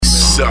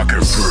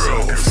Sucker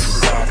Proof.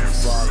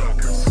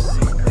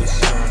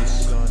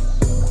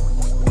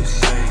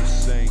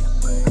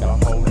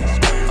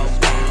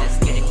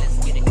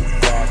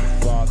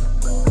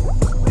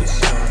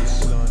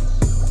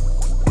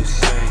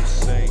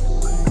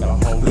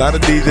 A lot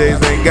of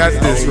DJs ain't got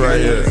this right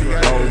here.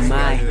 Oh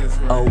my,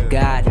 oh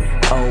God,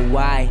 oh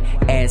why?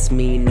 Ask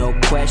me no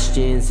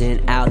questions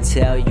and I'll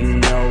tell you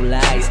no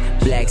lies.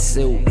 Black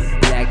suit,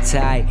 black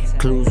tie,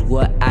 clues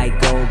what I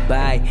go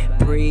by.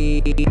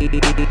 Preach,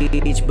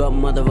 but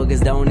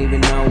motherfuckers don't even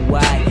know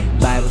why.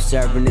 Bible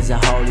serving is a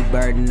holy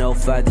burden, no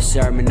further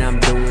sermon. I'm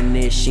doing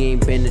this. She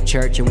ain't been to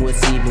church, and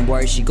what's even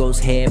worse, she goes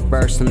head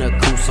first on a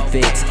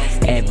crucifix.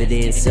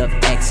 Evidence of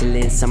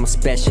excellence. I'm a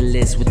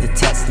specialist with the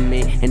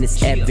testament, and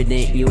it's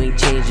evident you ain't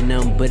changing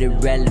them, but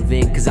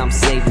irrelevant, cause I'm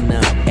saving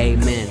them.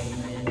 Amen.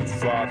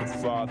 Father,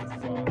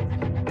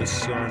 the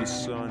Son,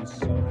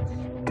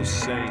 the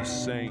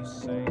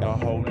Saints, the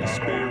Holy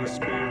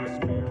Spirit,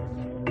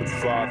 the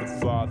Father,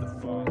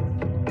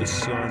 the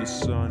Son, the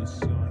Saints,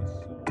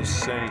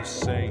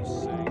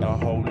 the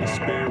Holy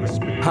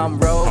Spirit. I'm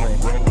rolling,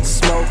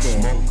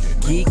 smoking,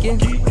 geeking,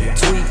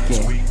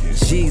 tweaking.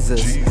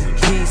 Jesus,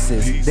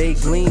 pieces, they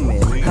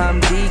gleaming. I'm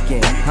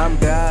deacon, I'm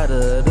God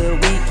of the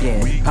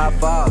weekend. Our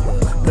Father,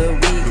 the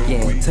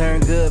weekend. Turn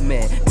good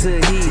men to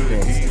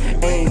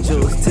heathens,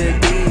 angels to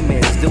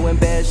demons. Doing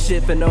bad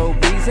shit for no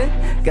reason.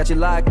 Got you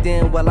locked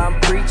in while I'm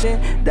preaching.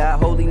 That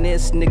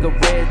holiness, nigga,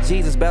 red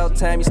Jesus. About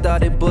time you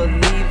started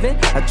believing.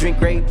 I drink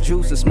grape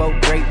juice and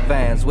smoke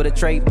grapevines with a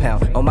tray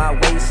pound on my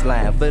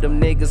waistline. For them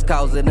niggas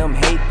causing them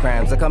hate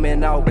crimes. I come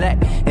in all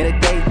black in the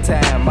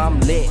daytime. I'm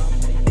lit,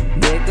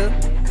 nigga.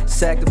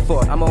 Second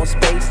four, I'm on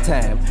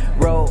space-time.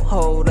 Roll,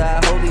 hold,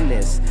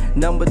 holiness.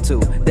 Number 2,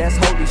 that's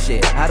holy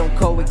shit. I don't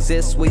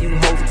coexist where you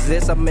hoes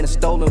exist. I'm in a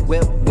stolen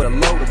whip with a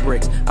load of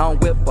bricks. I don't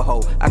whip a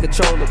hoe, I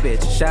control a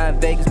bitch. Shine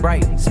Vegas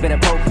bright,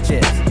 spinning poker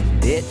chips,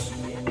 bitch.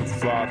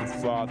 Father,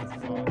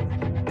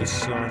 the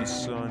Son,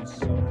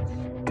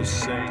 the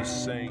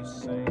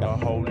Saints, the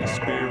Holy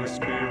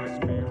Spirit,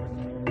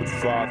 the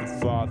Father,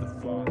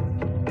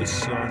 the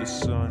Son, the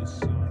Saints,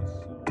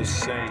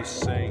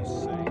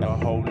 the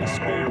Holy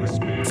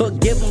Spirit.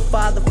 Forgive them,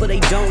 Father, for they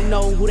don't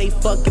know who they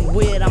fucking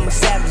with. I'm a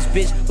savage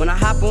bitch. When I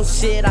hop on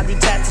shit, I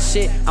detach the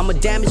shit. I'm a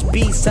damaged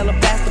beast. Tell a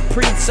pastor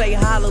preach, say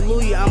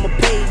hallelujah. I'm a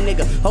paid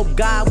nigga. Hope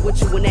God with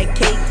you when that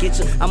cake gets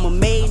you. I'm a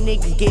made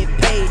nigga, get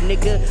paid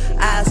nigga.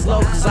 Eyes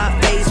low cause I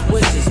face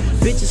witches.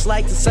 Bitches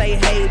like to say,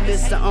 hey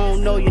mister, I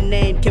don't know your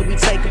name, can we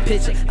take a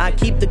picture? I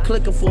keep the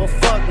clicker for a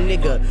fuck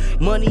nigga.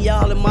 Money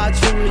all in my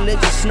true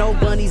religion. Snow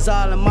bunnies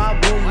all in my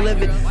room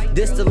living.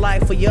 This the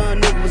life a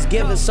young nigga was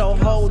given, so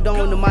hold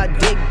on to my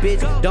dick,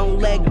 bitch. Don't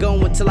let go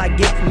until I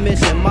get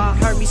permission. My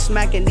heart me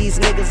smacking, these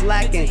niggas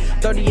lacking.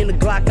 30 in the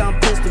Glock, I'm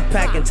pistol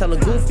packing. Tell a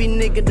goofy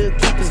nigga to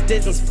keep his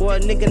distance for a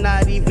nigga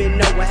not even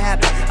know what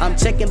happened. I'm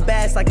checking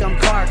bags like I'm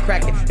car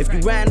cracking. If you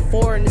ran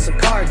for it, it's a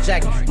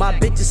carjacking. My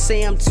bitches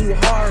say I'm too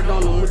hard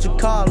on them. What you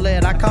call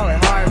it? I call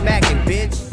it hard macking, bitch.